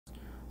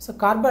So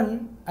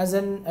carbon as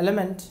an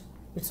element,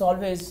 it's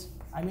always,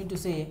 I mean to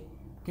say,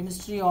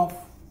 chemistry of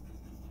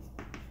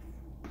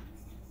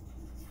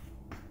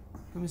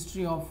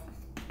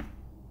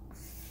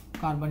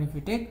carbon. If we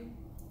take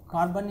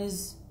carbon,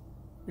 it's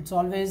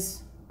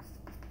always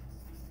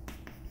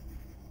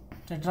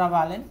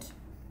tetravalent.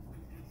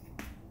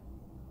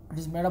 It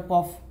is made up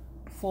of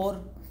 4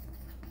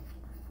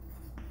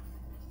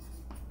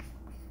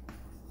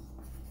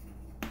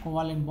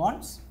 covalent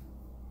bonds.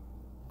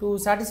 To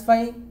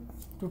satisfy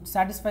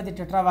the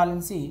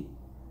tetravalency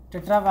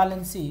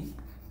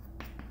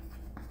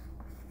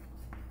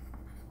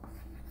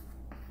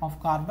of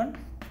carbon,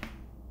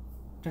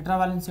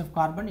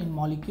 in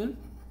molecule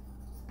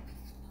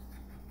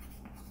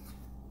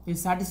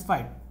is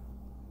satisfied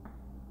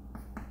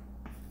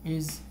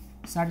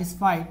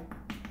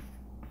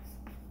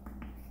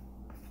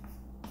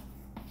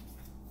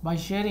by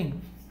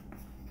sharing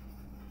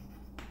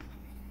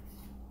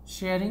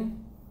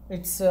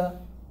its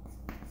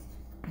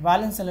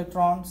valence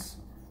electrons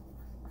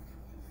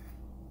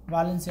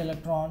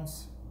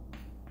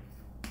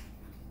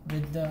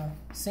with the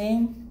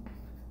same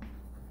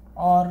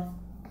or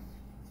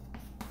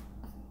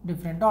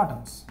different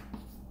atoms.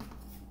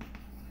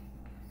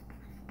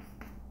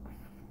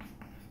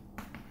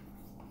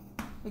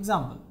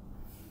 Example,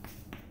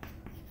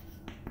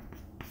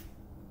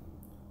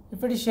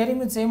 if it is sharing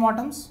with same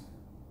atoms,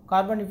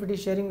 carbon, if it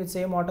is sharing with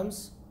same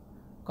atoms,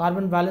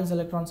 carbon valence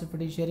electrons, if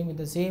it is sharing with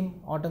the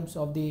same atoms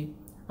of the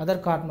other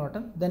carbon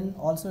atom, then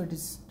also it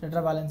is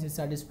tetravalence is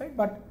satisfied.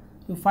 But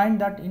you find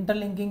that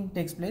interlinking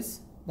takes place.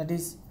 That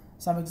is,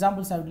 some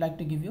examples I would like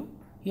to give you.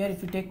 Here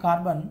if you take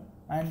carbon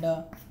and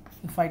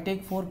if I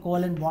take 4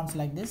 covalent bonds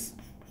like this,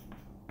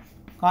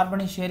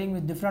 carbon is sharing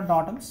with different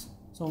atoms,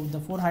 so the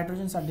 4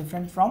 hydrogens are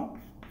different from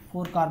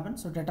 4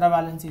 carbons, so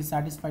tetravalence is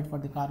satisfied for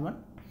the carbon.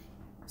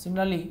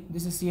 Similarly,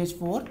 this is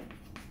CH4.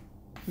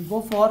 We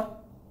go for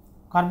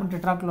carbon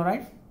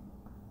tetrachloride,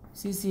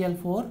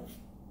 CCl4.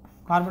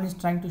 Carbon is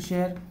trying to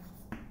share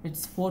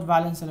its 4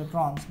 valence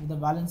electrons with the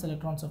valence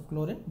electrons of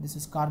chlorine. This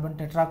is carbon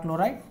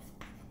tetrachloride.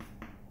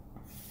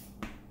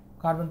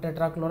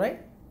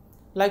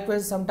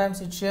 Likewise,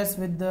 sometimes it shares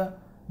with the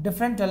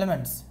different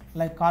elements,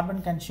 like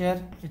carbon can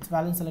share its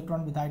valence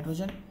electron with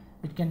hydrogen,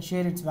 it can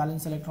share its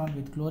valence electron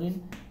with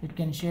chlorine, it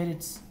can share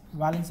its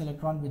valence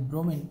electron with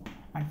bromine,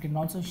 and can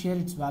also share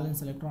its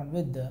valence electron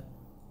with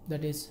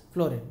that is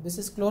fluorine. This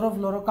is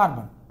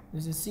chlorofluorocarbon.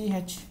 This is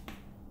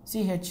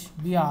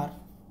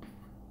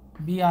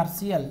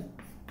BrCl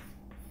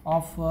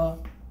of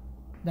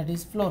that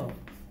is fluoro.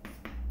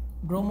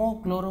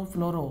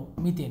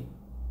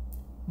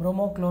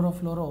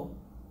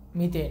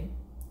 Bromochlorofluoromethane,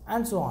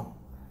 and so on.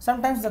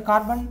 Sometimes the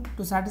carbon,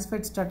 to satisfy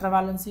its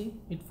tetravalency,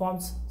 it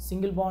forms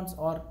single bonds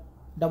or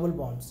double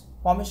bonds.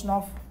 Formation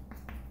of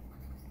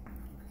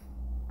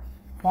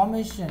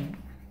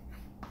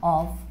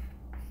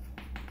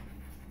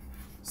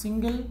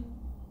single,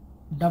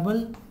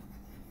 double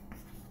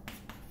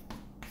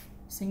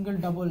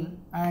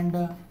and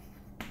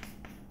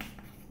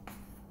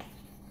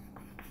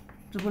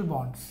triple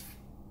bonds.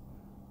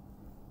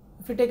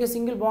 If you take a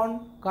single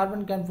bond,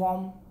 carbon can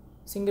form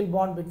single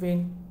bond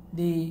between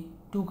the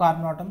 2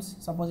 carbon atoms.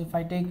 Suppose if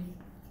I take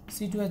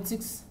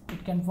C2H6,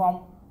 it can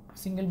form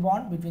single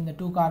bond between the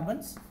 2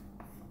 carbons.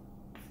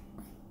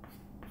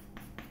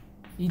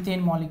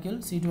 Ethane molecule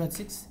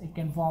C2H6, it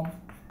can form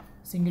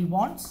single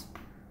bonds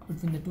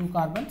between the 2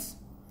 carbons.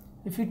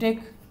 If you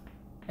take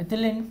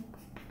ethylene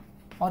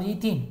or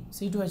ethene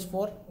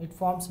C2H4, it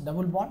forms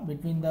double bond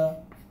between the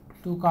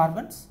 2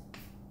 carbons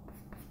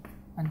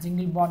and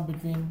single bond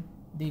between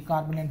the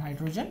carbon and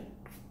hydrogen.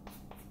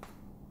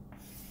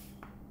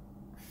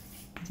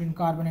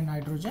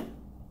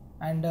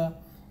 And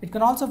it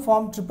can also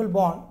form triple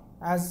bond.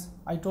 As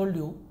I told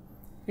you,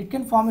 it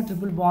can form a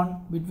triple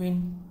bond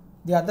between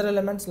the other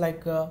elements,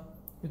 like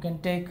you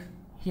can take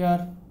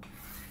here,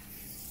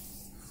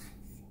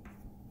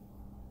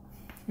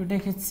 you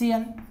take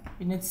HCN.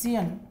 In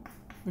HCN,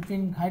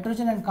 between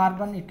hydrogen and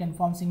carbon, it can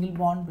form single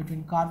bond.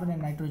 Between carbon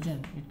and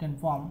nitrogen, it can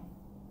form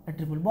a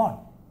triple bond.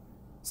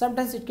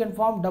 Sometimes it can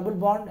form double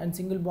bond and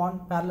single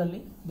bond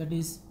parallelly. That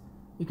is,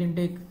 you can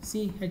take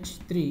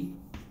CH3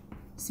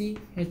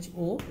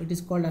 CHO, it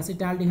is called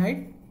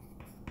acetaldehyde.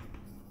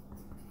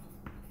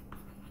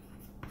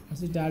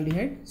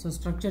 So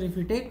structure, if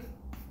you take,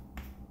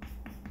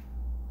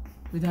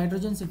 with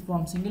hydrogens it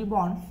forms single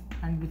bond,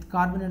 and with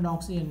carbon and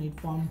oxygen it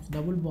forms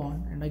double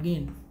bond, and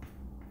again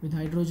with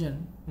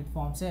hydrogen it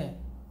forms a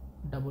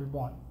double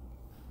bond.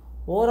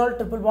 Overall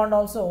triple bond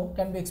also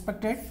can be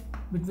expected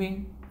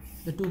between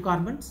the 2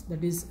 carbons,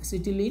 that is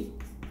acetylene,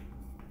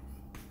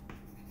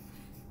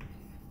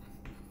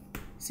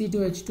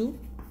 C2H2.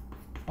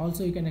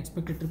 Also you can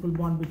expect a triple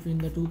bond between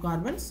the 2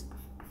 carbons,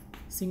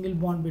 single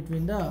bond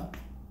between the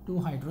 2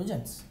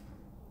 hydrogens.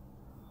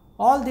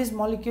 All these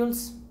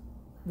molecules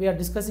we are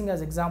discussing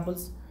as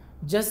examples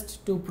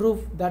just to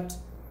prove that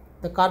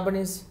the carbon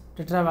is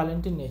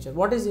tetravalent in nature.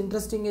 What is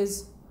interesting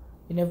is,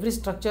 in every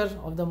structure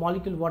of the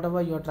molecule,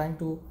 whatever you are trying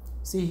to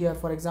see here,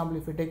 for example,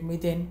 if you take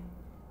methane,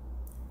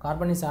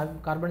 carbon is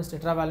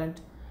tetravalent,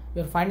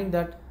 you are finding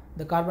that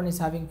the carbon is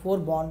having 4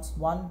 bonds,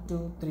 1,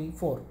 2, 3,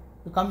 4.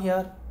 You come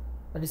here,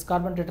 that is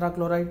carbon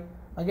tetrachloride.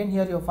 Again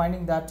here you are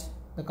finding that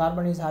the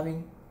carbon is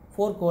having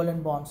 4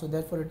 covalent bonds, so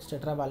therefore it is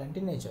tetravalent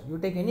in nature. You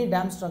take any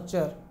damn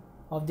structure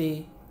of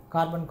the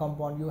carbon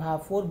compound, you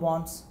have 4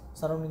 bonds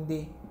surrounding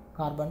the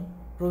carbon,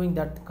 proving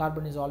that the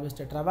carbon is always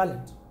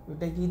tetravalent. You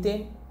take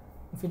ethane,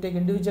 if you take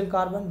individual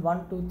carbon,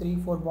 1, 2, 3,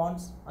 4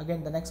 bonds.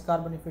 Again the next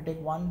carbon, if you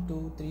take 1,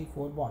 2, 3,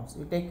 4 bonds.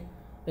 You take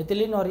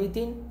ethylene or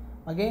ethene,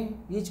 again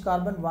each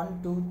carbon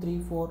 1, 2, 3,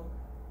 4.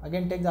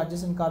 Again take the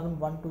adjacent carbon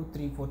 1, 2,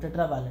 3, 4,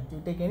 tetravalent.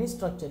 You take any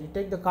structure, you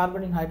take the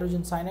carbon in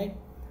hydrogen cyanide,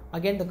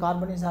 again the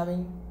carbon is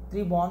having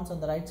 3 bonds on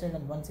the right side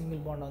and 1 single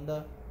bond on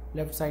the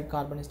left side,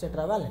 carbon is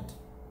tetravalent.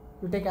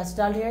 You take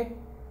acetaldehyde,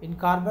 in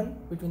carbon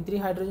between 3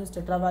 hydrogens,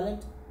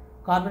 tetravalent,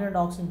 carbon and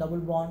oxygen double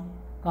bond,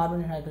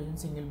 carbon and hydrogen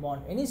single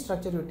bond. Any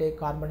structure you take,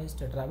 carbon is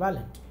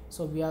tetravalent.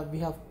 So we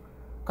have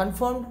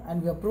confirmed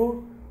and we have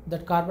proved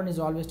that carbon is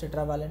always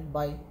tetravalent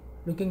by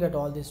looking at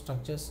all these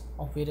structures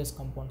of various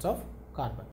compounds of carbon.